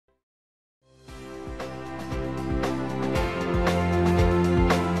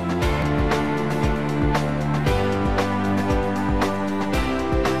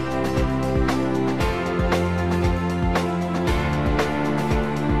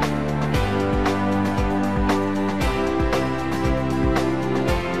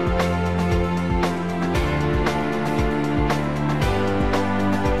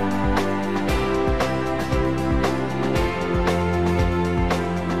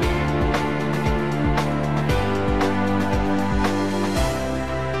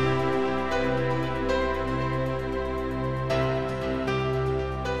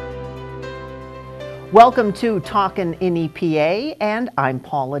Welcome to Talkin in EPA, and I'm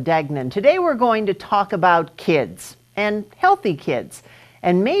Paula Degnan. Today we're going to talk about kids and healthy kids,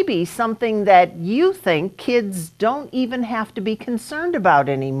 and maybe something that you think kids don't even have to be concerned about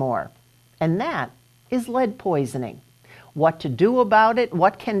anymore, and that is lead poisoning. What to do about it,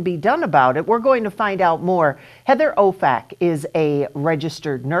 what can be done about it, we're going to find out more. Heather Ofak is a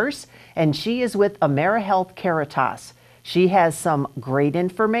registered nurse, and she is with Ameri-Health Caritas. She has some great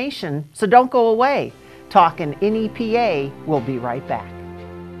information, so don't go away. Talkin in EPA, we'll be right back.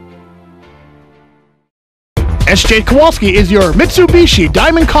 S.J. Kowalski is your Mitsubishi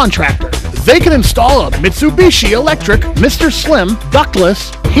Diamond contractor. They can install a Mitsubishi electric Mr. Slim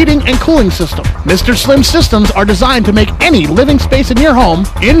ductless heating and cooling system. Mr. Slim systems are designed to make any living space in your home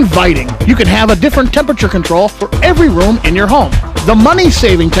inviting. You can have a different temperature control for every room in your home. The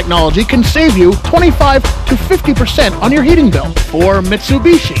money-saving technology can save you 25 to 50% on your heating bill. For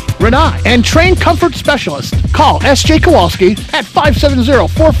Mitsubishi, Renai, and trained comfort specialists, call S.J. Kowalski at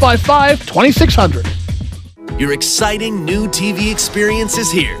 570-455-2600. Your exciting new TV experience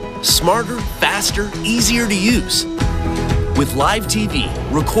is here. Smarter, faster, easier to use. With live TV,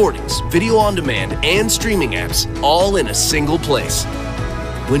 recordings, video on demand, and streaming apps, all in a single place.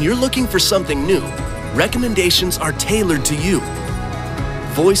 When you're looking for something new, recommendations are tailored to you.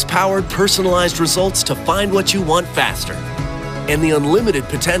 Voice-powered, personalized results to find what you want faster. And the unlimited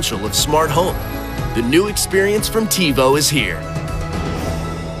potential of smart home. The new experience from TiVo is here.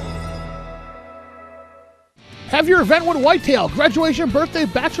 Have your event with Whitetail, graduation, birthday,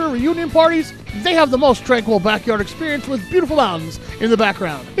 bachelor, reunion parties? They have the most tranquil backyard experience with beautiful mountains in the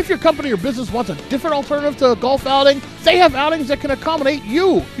background. If your company or business wants a different alternative to a golf outing, they have outings that can accommodate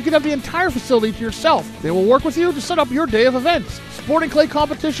you. You can have the entire facility to yourself. They will work with you to set up your day of events. Sporting clay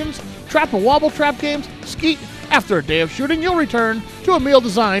competitions, trap and wobble trap games, skeet. After a day of shooting, you'll return to a meal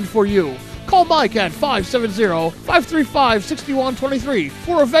designed for you. Call Mike at 570-535-6123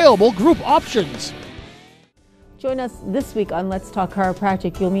 for available group options. Join us this week on Let's Talk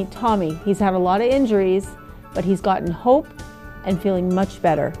Chiropractic. You'll meet Tommy. He's had a lot of injuries, but he's gotten hope and feeling much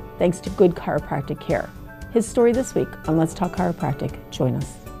better thanks to good chiropractic care. His story this week on Let's Talk Chiropractic. Join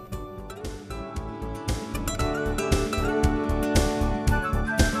us.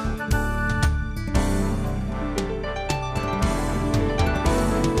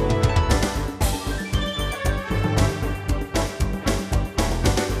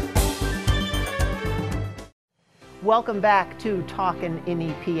 Welcome back to Talkin in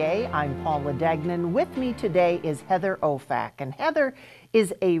EPA. I'm Paula Degnan. With me today is Heather Ofak, and Heather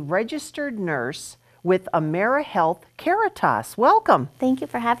is a registered nurse with Ameri-Health Caritas. Welcome. Thank you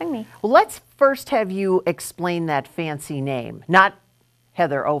for having me. Well, let's first have you explain that fancy name. Not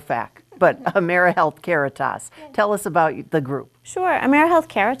Heather Ofak, but Ameri-Health Caritas. Tell us about the group. Sure. Ameri-Health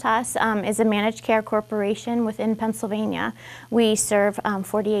Caritas is a managed care corporation within Pennsylvania. We serve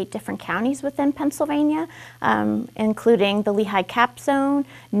 48 different counties within Pennsylvania, including the Lehigh Cap Zone,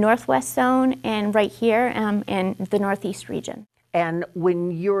 Northwest Zone, and right here in the Northeast region. And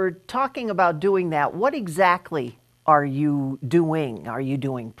when you're talking about doing that, what exactly are you doing? Are you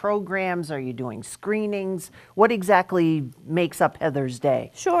doing programs? Are you doing screenings? What exactly makes up Heather's day?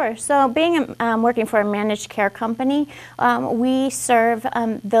 Sure. So being working for a managed care company, we serve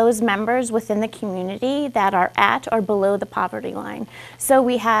those members within the community that are at or below the poverty line. So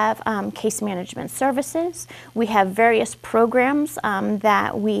we have case management services. We have various programs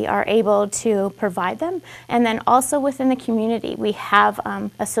that we are able to provide them. And then also within the community, we have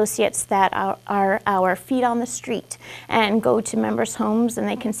associates that are our feet on the street and go to members' homes and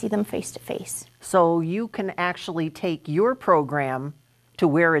they can see them face to face. So you can actually take your program to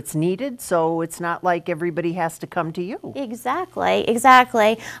where it's needed, so it's not like everybody has to come to you. Exactly,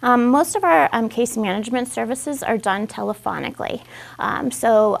 exactly. Most of our case management services are done telephonically.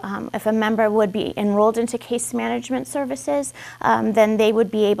 So if a member would be enrolled into case management services, then they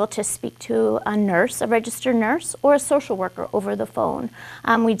would be able to speak to a nurse, a registered nurse, or a social worker over the phone.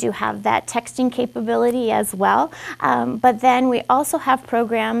 We do have that texting capability as well. But then we also have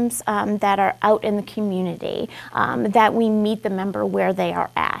programs that are out in the community that we meet the member where they are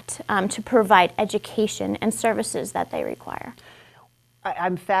at to provide education and services that they require.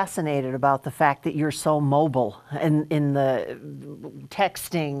 I'm fascinated about the fact that you're so mobile in the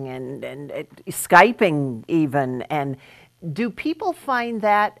texting and Skyping even. And do people find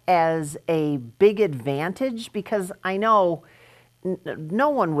that as a big advantage? Because I know no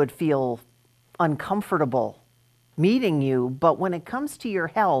one would feel uncomfortable meeting you, but when it comes to your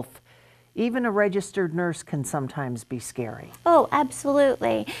health, Even a registered nurse can sometimes be scary. Oh,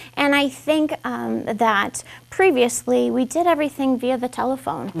 absolutely. And I think that previously we did everything via the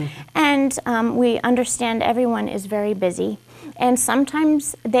telephone. And we understand everyone is very busy. And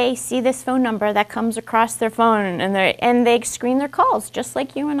sometimes they see this phone number that comes across their phone and they screen their calls, just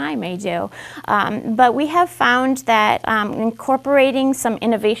like you and I may do. But we have found that incorporating some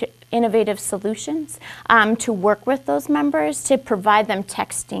innovative solutions to work with those members, to provide them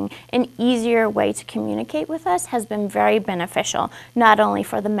texting, an easier way to communicate with us has been very beneficial, not only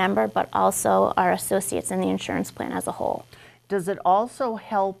for the member, but also our associates in the insurance plan as a whole. Does it also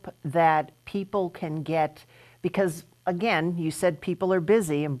help that people can get, because again, you said people are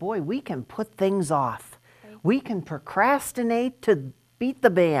busy, and boy, we can put things off. We can procrastinate to beat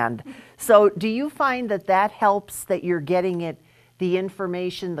the band. So do you find that that helps, that you're getting the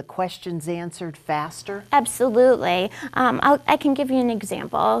information, the questions answered faster? Absolutely. I can give you an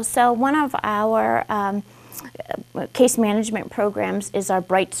example. So one of our case management programs is our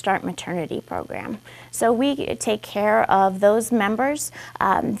Bright Start maternity program. So we take care of those members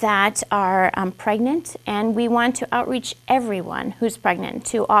that are pregnant, and we want to outreach everyone who's pregnant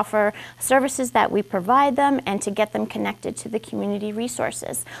to offer services that we provide them and to get them connected to the community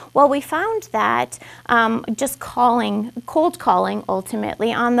resources. Well, we found that just cold calling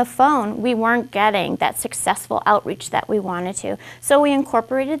ultimately on the phone, we weren't getting that successful outreach that we wanted to. So we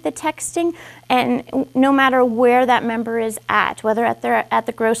incorporated the texting, and no matter where that member is at, whether at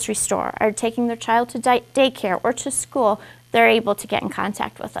the grocery store or taking their child to daycare or to school, they're able to get in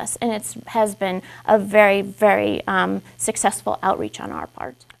contact with us. And it has been a very, very successful outreach on our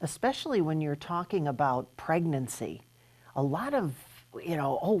part. Especially when you're talking about pregnancy. A lot of,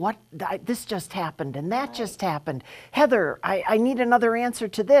 oh, this just happened and that just happened. Heather, I need another answer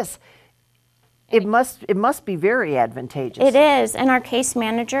to this. It must be very advantageous. It is, and our case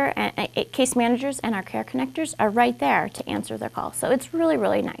managers and our care connectors are right there to answer their calls. So it's really,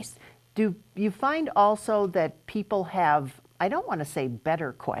 really nice. Do you find also that people have, I don't want to say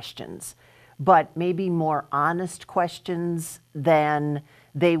better questions, but maybe more honest questions than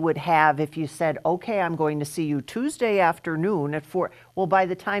they would have if you said, okay, I'm going to see you Tuesday afternoon at 4. Well, by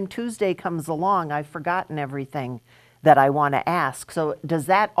the time Tuesday comes along, I've forgotten everything that I want to ask. So does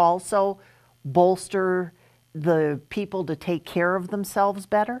that also bolster the people to take care of themselves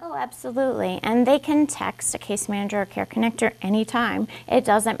better? Oh, absolutely. And they can text a case manager or care connector anytime. It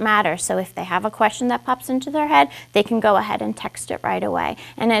doesn't matter. So if they have a question that pops into their head, they can go ahead and text it right away.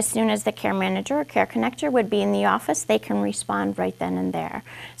 And as soon as the care manager or care connector would be in the office, they can respond right then and there.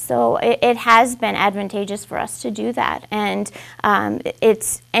 So it has been advantageous for us to do that. And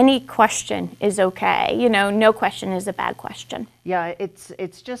it's any question is okay. No question is a bad question. Yeah,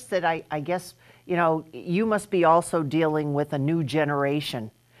 it's just that I guess, you must be also dealing with a new generation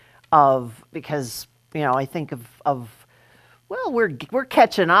because, I think well, we're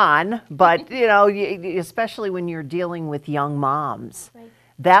catching on, but, especially when you're dealing with young moms, right.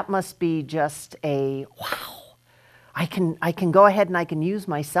 That must be just a, wow, I can go ahead and I can use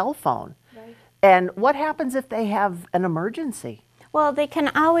my cell phone. Right. And what happens if they have an emergency? Well, they can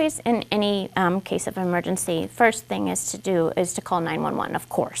always, in any case of emergency, first thing is to call 911, of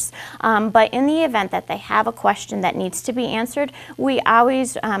course. But in the event that they have a question that needs to be answered, we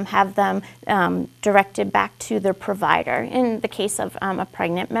always have them directed back to their provider. In the case of a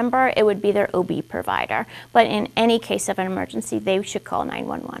pregnant member, it would be their OB provider. But in any case of an emergency, they should call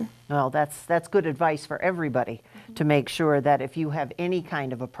 911. Well, that's good advice for everybody, to make sure that if you have any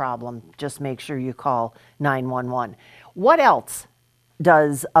kind of a problem, just make sure you call 911. What else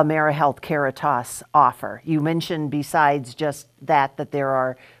does Ameri-Health Caritas offer? You mentioned besides just that there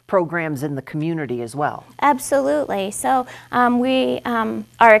are programs in the community as well. Absolutely. So we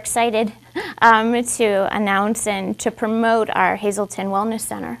are excited to announce and to promote our Hazelton Wellness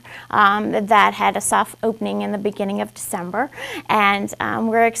Center that had a soft opening in the beginning of December. And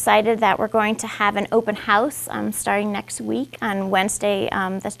we're excited that we're going to have an open house starting next week on Wednesday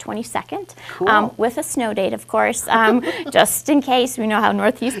the 22nd. Cool. With a snow date, of course, just in case. We know how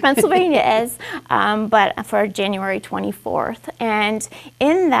Northeast Pennsylvania is, but for January 24th. And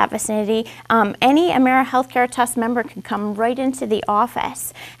in that vicinity, any Ameri-Health Caritas member can come right into the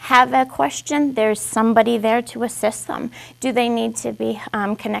office, have a question, there's somebody there to assist them. Do they need to be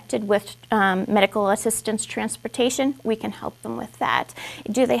connected with medical assistance transportation? We can help them with that.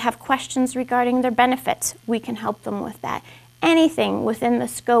 Do they have questions regarding their benefits? We can help them with that. Anything within the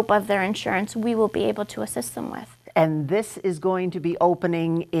scope of their insurance, we will be able to assist them with. And this is going to be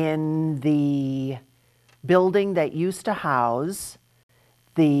opening in the building that used to house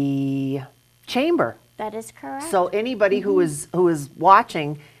the chamber. That is correct. So anybody who is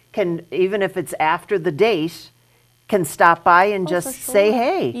watching, can, even if it's after the date, can stop by and just say,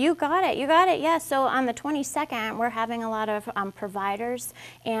 hey. You got it, you got it, yeah. So on the 22nd, we're having a lot of providers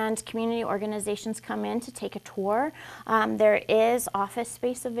and community organizations come in to take a tour. There is office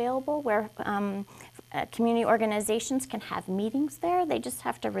space available where community organizations can have meetings there. They just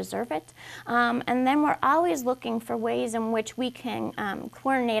have to reserve it. And then we're always looking for ways in which we can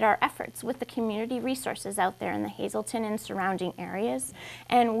coordinate our efforts with the community resources out there in the Hazelton and surrounding areas.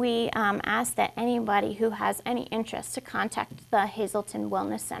 And we ask that anybody who has any interest to contact the Hazelton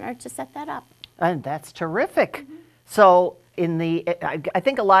Wellness Center to set that up. And that's terrific. So I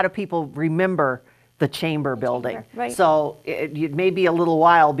think a lot of people remember the Chamber building. Right. So it may be a little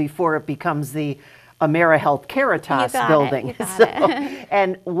while before it becomes the Ameri-Health Caritas building. You got it.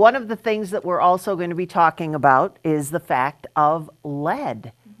 And one of the things that we're also going to be talking about is the fact of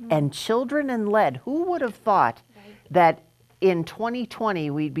lead and children and lead. Who would have thought that in 2020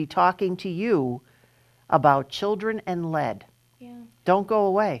 we'd be talking to you about children and lead? Yeah. Don't go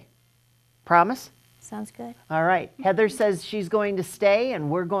away. Promise? Sounds good. All right. Heather says she's going to stay, and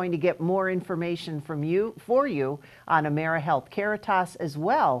we're going to get more information from you for you on Ameri-Health Caritas as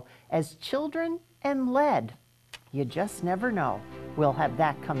well as children and lead. You just never know. We'll have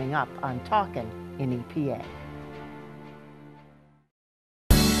that coming up on Talkin in EPA.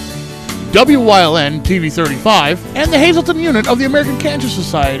 WYLN TV 35 and the Hazelton unit of the American Cancer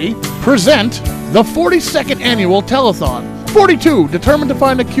Society present the 42nd annual telethon. 42 determined to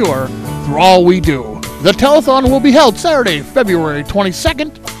find a cure through all we do. The telethon will be held Saturday, February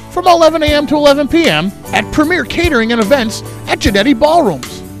 22nd from 11 a.m. to 11 p.m. at Premier Catering and Events at Genetti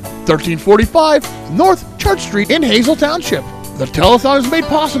Ballrooms, 1345 North Church Street in Hazel Township. The telethon is made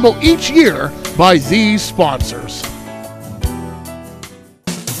possible each year by these sponsors.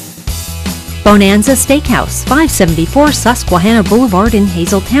 Bonanza Steakhouse, 574 Susquehanna Boulevard in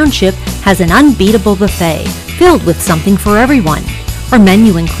Hazel Township, has an unbeatable buffet filled with something for everyone. Our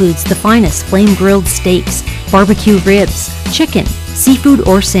menu includes the finest flame-grilled steaks, barbecue ribs, chicken, seafood,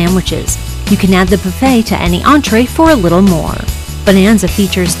 or sandwiches. You can add the buffet to any entree for a little more. Bonanza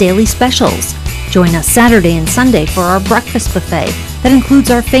features daily specials. Join us Saturday and Sunday for our breakfast buffet that includes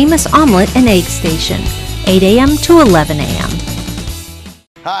our famous omelet and egg station, 8 a.m. to 11 a.m.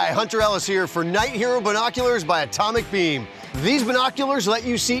 Hi, Hunter Ellis here for Night Hero Binoculars by Atomic Beam. These binoculars let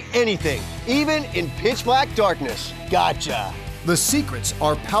you see anything, even in pitch black darkness. Gotcha. The secrets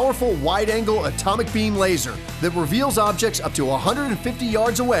are powerful wide-angle atomic beam laser that reveals objects up to 150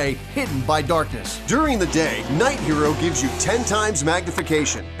 yards away, hidden by darkness. During the day, Night Hero gives you 10 times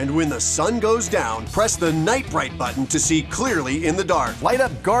magnification, and when the sun goes down, press the Night Bright button to see clearly in the dark. Light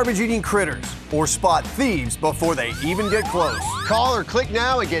up garbage-eating critters or spot thieves before they even get close. Call or click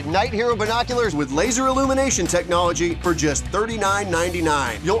now and get Night Hero binoculars with laser illumination technology for just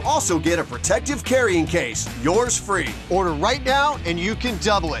 $39.99. You'll also get a protective carrying case, yours free. Order right now and you can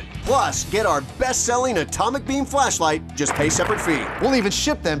double it. Plus, get our best-selling Atomic Beam flashlight, just pay separate fee. We'll even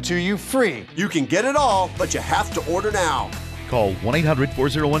ship them to you free. You can get it all, but you have to order now. Call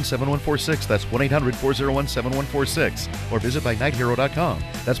 1-800-401-7146. That's 1-800-401-7146. Or visit buynighthero.com.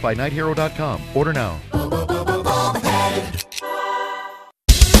 That's buynighthero.com. Order now.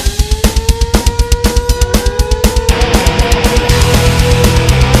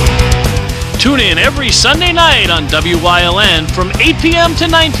 Tune in every Sunday night on WYLN from 8 p.m. to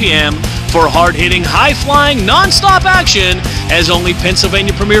 9 p.m. for hard-hitting, high-flying, non-stop action as only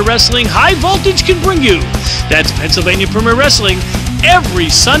Pennsylvania Premier Wrestling High Voltage can bring you. That's Pennsylvania Premier Wrestling every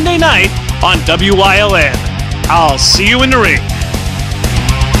Sunday night on WYLN. I'll see you in the ring.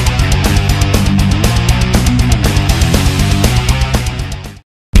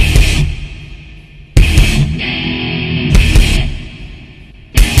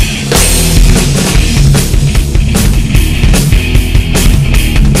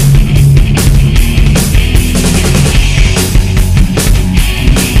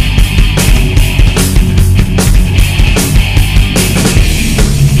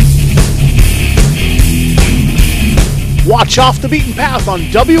 Watch Off the Beaten Path on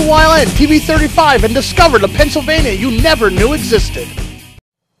WYLN TV 35 and discover the Pennsylvania you never knew existed.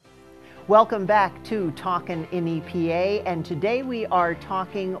 Welcome back to Talkin in EPA, and today we are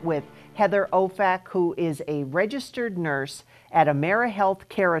talking with Heather Ofak, who is a registered nurse at Ameri-Health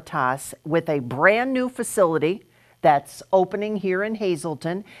Caritas with a brand new facility that's opening here in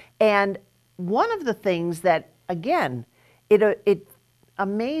Hazelton. And one of the things that, again, it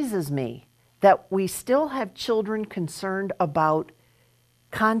amazes me that we still have children concerned about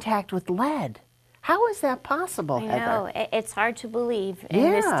contact with lead. How is that possible, I know, Heather? it's hard to believe in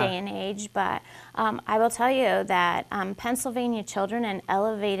this Yeah. day and age, but I will tell you that Pennsylvania children and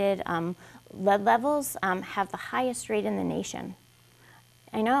elevated lead levels have the highest rate in the nation.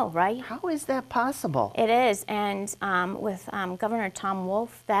 I know, right? How is that possible? It is, and with Governor Tom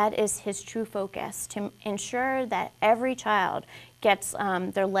Wolf, that is his true focus, to ensure that every child gets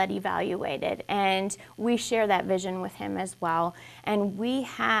their lead evaluated, and we share that vision with him as well. And we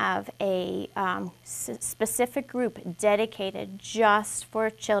have a specific group dedicated just for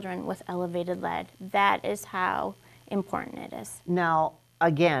children with elevated lead. That is how important it is. Now,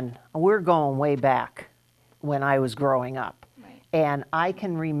 again, we're going way back when I was growing up. And I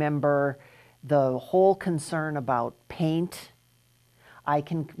can remember the whole concern about paint. I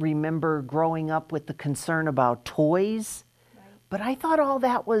can remember growing up with the concern about toys. But I thought all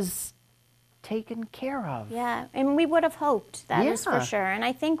that was taken care of. Yeah, and we would have hoped, that is for Yeah. sure. And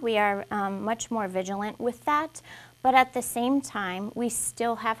I think we are much more vigilant with that. But at the same time, we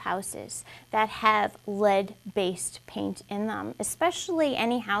still have houses that have lead-based paint in them, especially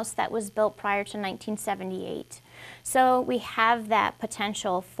any house that was built prior to 1978. So we have that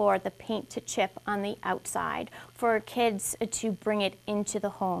potential for the paint to chip on the outside, for kids to bring it into the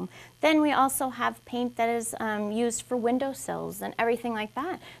home. Then we also have paint that is used for windowsills and everything like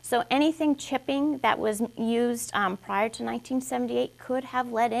that. So anything chipping that was used prior to 1978 could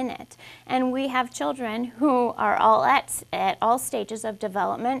have lead in it. And we have children who are all at all stages of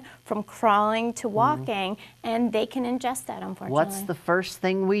development, from crawling to walking, and they can ingest that, unfortunately. What's the first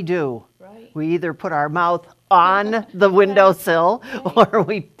thing we do? Right. We either put our mouth on the windowsill or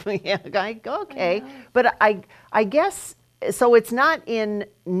we, okay. But I guess, so it's not in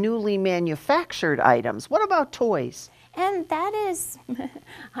newly manufactured items. What about toys? And that is,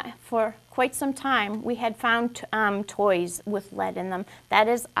 for quite some time, we had found toys with lead in them. That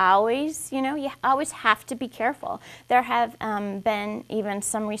is always, you always have to be careful. There have been even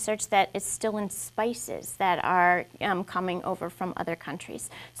some research that it's still in spices that are coming over from other countries.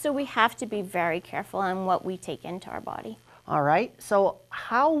 So we have to be very careful on what we take into our body. All right, so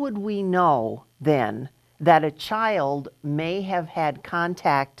how would we know then that a child may have had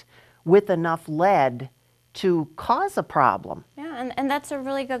contact with enough lead to cause a problem? Yeah, and that's a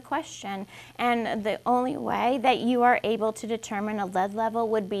really good question. And the only way that you are able to determine a lead level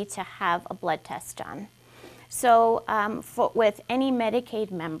would be to have a blood test done. So with any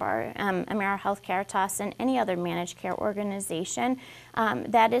Medicaid member, Ameri-Health, Caritas, and any other managed care organization,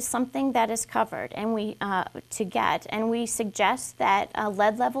 that is something that is covered and we suggest that a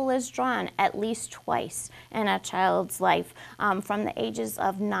lead level is drawn at least twice in a child's life, from the ages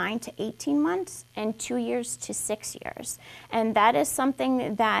of 9 to 18 months and 2 years to 6 years. And that is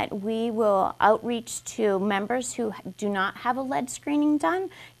something that we will outreach to members who do not have a lead screening done,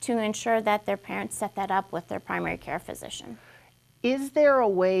 to ensure that their parents set that up with their primary care physician. Is there a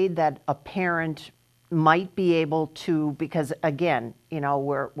way that a parent might be able to, because again,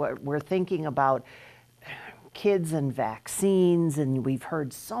 we're thinking about kids and vaccines, and we've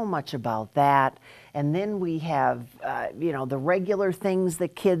heard so much about that, and then we have the regular things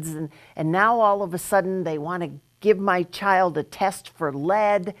that kids, and now all of a sudden they want to give my child a test for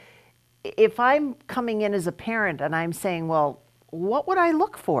lead. If I'm coming in as a parent and I'm saying, well, what would I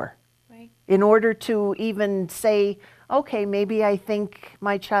look for in order to even say, okay, maybe I think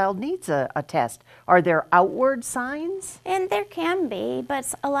my child needs a test? Are there outward signs? And there can be,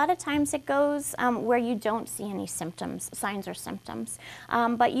 but a lot of times it goes where you don't see any signs or symptoms.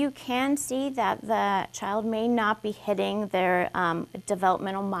 But you can see that the child may not be hitting their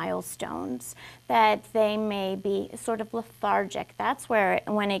developmental milestones, that they may be sort of lethargic. That's where,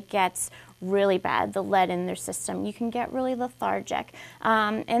 when it gets really bad, the lead in their system, you can get really lethargic,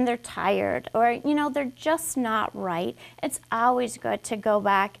 and they're tired, or they're just not right. It's always good to go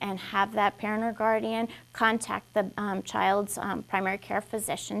back and have that parent or guardian contact the child's primary care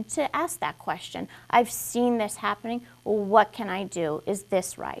physician to ask that question. I've seen this happening. What can I do? Is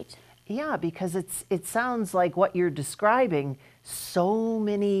this right? Yeah, because it sounds like what you're describing, so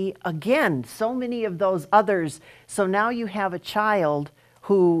many of those others. So now you have a child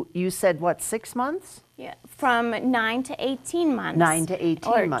who, you said, what, 6 months? Yeah, from 9 to 18 months. 9 to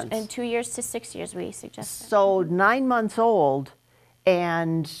 18 months. And 2 years to 6 years, we suggest. So 9 months old,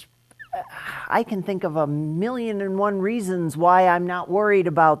 and I can think of 1,000,001 reasons why I'm not worried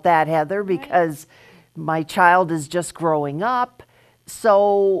about that, Heather, because my child is just growing up.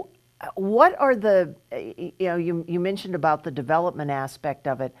 So what are the, you mentioned about the development aspect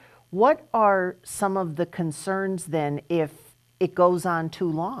of it. What are some of the concerns then if it goes on too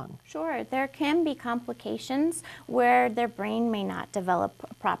long? Sure, there can be complications where their brain may not develop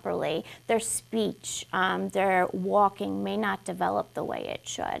properly. Their speech, their walking may not develop the way it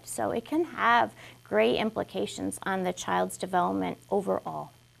should. So it can have great implications on the child's development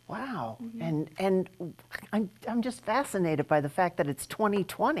overall. Wow. And I'm just fascinated by the fact that it's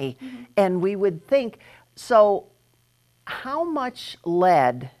 2020 and we would think, so how much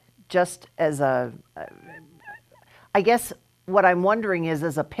lead, just as I guess what I'm wondering is,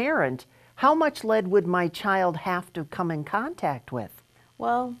 as a parent, how much lead would my child have to come in contact with?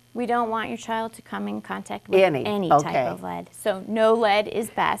 Well, we don't want your child to come in contact with any Okay. type of lead. So no lead is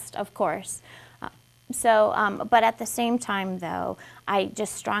best, of course. But at the same time, though, I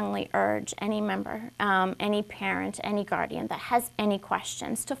just strongly urge any member, any parent, any guardian that has any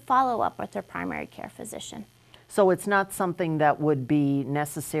questions to follow up with their primary care physician. So it's not something that would be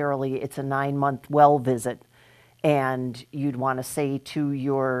necessarily, it's a 9-month well visit, and you'd want to say to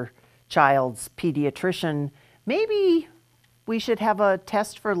your child's pediatrician, maybe we should have a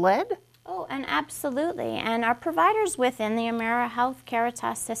test for lead? Oh, and absolutely. And our providers within the Ameri-Health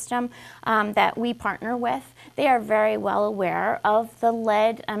Caritas system that we partner with, they are very well aware of the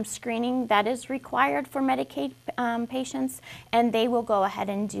lead screening that is required for Medicaid patients, and they will go ahead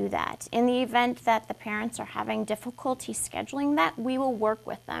and do that. In the event that the parents are having difficulty scheduling that, we will work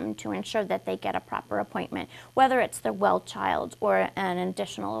with them to ensure that they get a proper appointment, whether it's their well child or an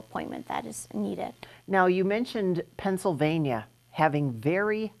additional appointment that is needed. Now, you mentioned Pennsylvania having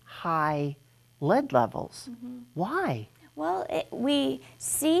very high lead levels. Why? Well, we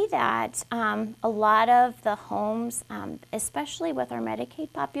see that a lot of the homes, especially with our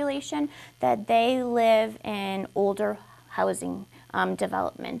Medicaid population, that they live in older housing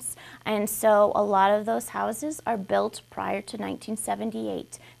developments. And so a lot of those houses are built prior to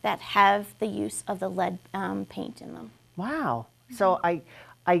 1978 that have the use of the lead paint in them. Wow. So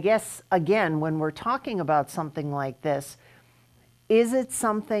I guess, again, when we're talking about something like this, is it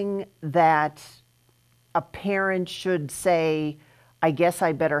something that a parent should say, I guess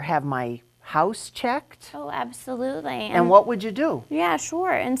I better have my house checked? Oh, absolutely. And what would you do? Yeah,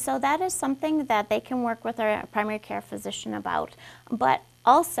 sure. And so that is something that they can work with their primary care physician about. But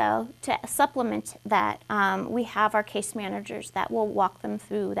also, to supplement that, we have our case managers that will walk them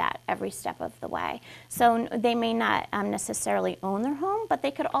through that every step of the way. So they may not necessarily own their home, but they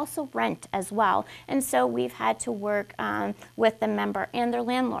could also rent as well. And so we've had to work with the member and their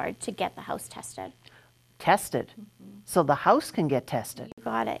landlord to get the house tested. Tested? So the house can get tested? You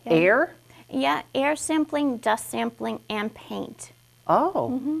got it. Yeah. Air? Yeah, air sampling, dust sampling, and paint.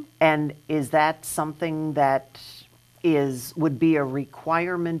 Oh. And is that something that would be a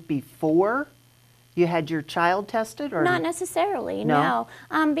requirement before you had your child tested? Or Not necessarily, no.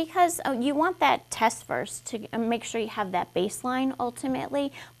 Because you want that test first to make sure you have that baseline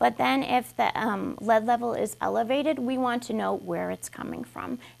ultimately, but then if the lead level is elevated, we want to know where it's coming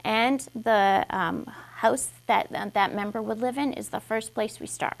from. And the house that that member would live in is the first place we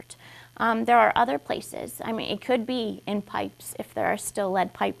start. There are other places. I mean, it could be in pipes if there are still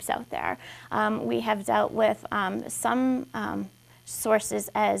lead pipes out there. We have dealt with some sources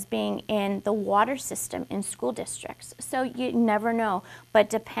as being in the water system in school districts. So you never know. But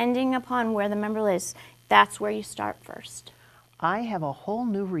depending upon where the member lives, that's where you start first. I have a whole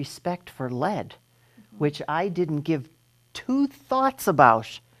new respect for lead, which I didn't give 2 thoughts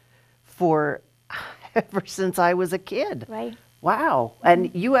about for ever since I was a kid. Right. Wow.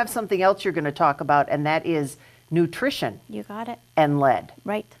 And you have something else you're going to talk about, and that is nutrition. You got it. And lead.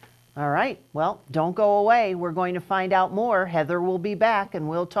 Right. All right. Well, don't go away. We're going to find out more. Heather will be back, and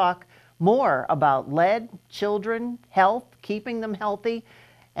we'll talk more about lead, children, health, keeping them healthy,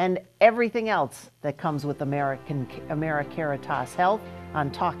 and everything else that comes with Ameri-Caritas Health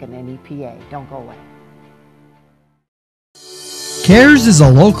on Talkin NEPA. Don't go away. CARES is a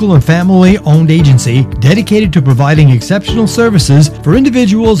local and family-owned agency dedicated to providing exceptional services for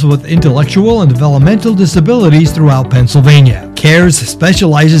individuals with intellectual and developmental disabilities throughout Pennsylvania. CARES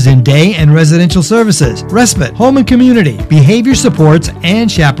specializes in day and residential services, respite, home and community, behavior supports,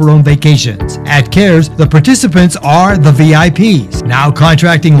 and chaperone vacations. At CARES, the participants are the VIPs. Now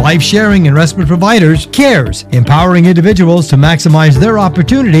contracting life-sharing and respite providers, CARES, empowering individuals to maximize their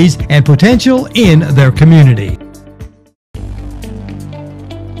opportunities and potential in their community.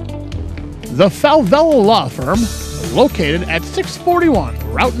 The Falvello Law Firm, located at 641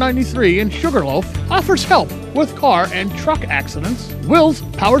 Route 93 in Sugarloaf, offers help with car and truck accidents, wills,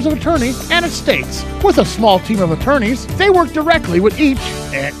 powers of attorney, and estates. With a small team of attorneys, they work directly with each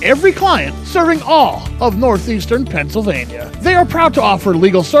and every client, serving all of northeastern Pennsylvania. They are proud to offer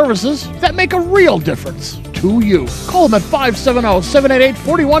legal services that make a real difference to you. Call them at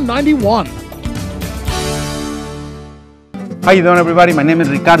 570-788-4191. How you doing, everybody? My name is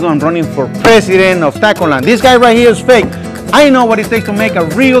Ricardo. I'm running for president of Tacoland. This guy right here is fake. I know what it takes to make a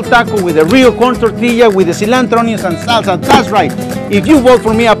real taco with a real corn tortilla with the cilantro, onions, and salsa. That's right. If you vote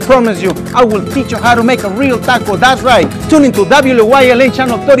for me, I promise you, I will teach you how to make a real taco. That's right. Tune in to WYLN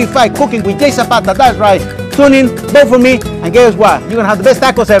Channel 35, Cooking with Jay Zapata. That's right. Tune in, vote for me, and guess what? You're going to have the best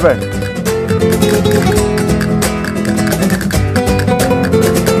tacos ever.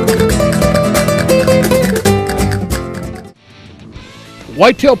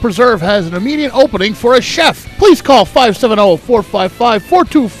 Whitetail Preserve has an immediate opening for a chef. Please call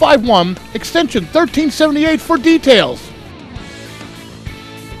 570-455-4251, extension 1378 for details.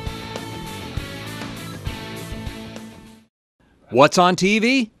 What's on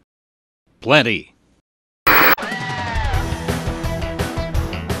TV? Plenty.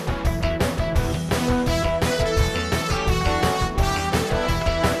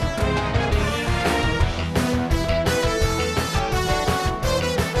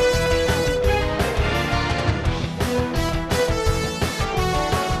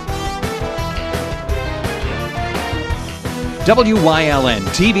 WYLN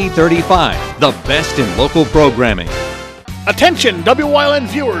TV 35, the best in local programming. Attention WYLN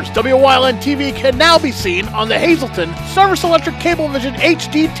viewers, WYLN TV can now be seen on the Hazelton Service Electric Cablevision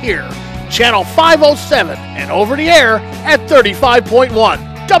HD tier, channel 507, and over the air at 35.1.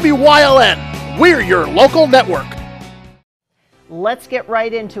 WYLN, we're your local network. Let's get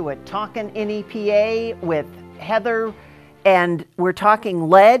right into it. Talking NEPA with Heather, and we're talking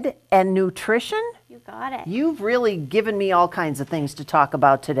lead and nutrition. You got it. You've really given me all kinds of things to talk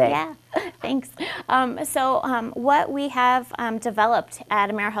about today. Yeah, thanks. What we have developed at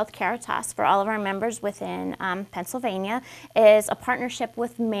Ameri-Health Caritas for all of our members within Pennsylvania is a partnership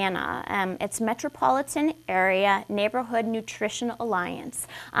with MANA. It's Metropolitan Area Neighborhood Nutrition Alliance.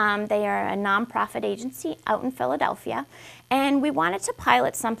 They are a nonprofit agency out in Philadelphia. And we wanted to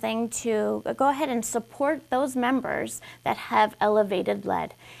pilot something to go ahead and support those members that have elevated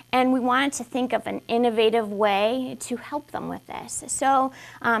lead. And we wanted to think of an innovative way to help them with this. So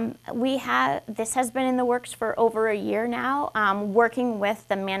this has been in the works for over a year now, working with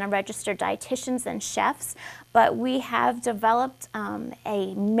the MANA registered dietitians and chefs. But we have developed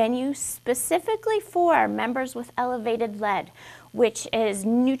a menu specifically for members with elevated lead, which is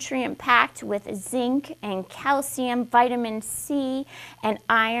nutrient-packed with zinc and calcium, vitamin C, and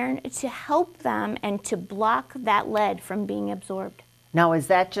iron to help them and to block that lead from being absorbed. Now, is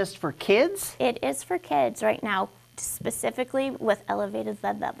that just for kids? It is for kids right now, specifically with elevated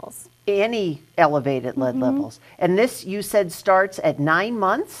lead levels. Any elevated lead levels. And this, you said, starts at 9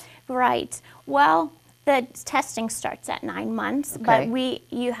 months? Right. Well, the testing starts at 9 months, okay. But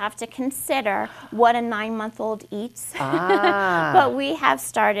you have to consider what a 9-month-old eats. Ah. But we have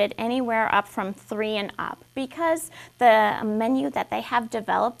started anywhere up from 3 and up because the menu that they have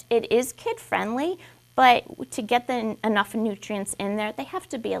developed, it is kid-friendly, but to get enough nutrients in there, they have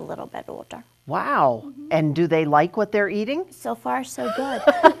to be a little bit older. Wow. And do they like what they're eating? So far, so good.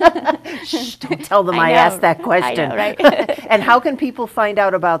 Shh, don't tell them I asked that question. I know, right? And how can people find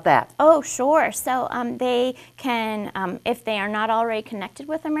out about that? Oh, sure. So they can, if they are not already connected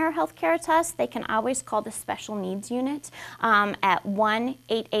with Ameri-Health Caritas, they can always call the Special Needs Unit at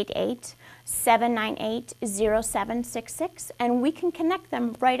 1-888-798-0766, and we can connect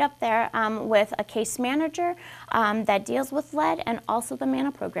them right up there with a case manager that deals with lead and also the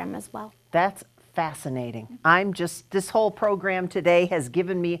MANA program as well. That's fascinating. This whole program today has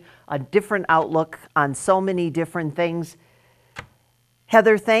given me a different outlook on so many different things.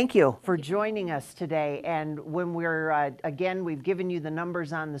 Heather, thank you for joining us today. And when again, we've given you the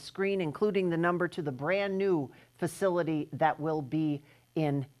numbers on the screen, including the number to the brand new facility that will be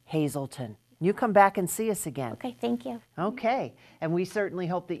in Hazelton. You come back and see us again. Okay, thank you. Okay, and we certainly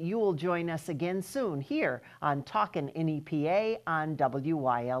hope that you will join us again soon here on Talkin' NEPA on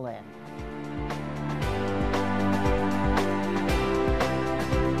WYLN.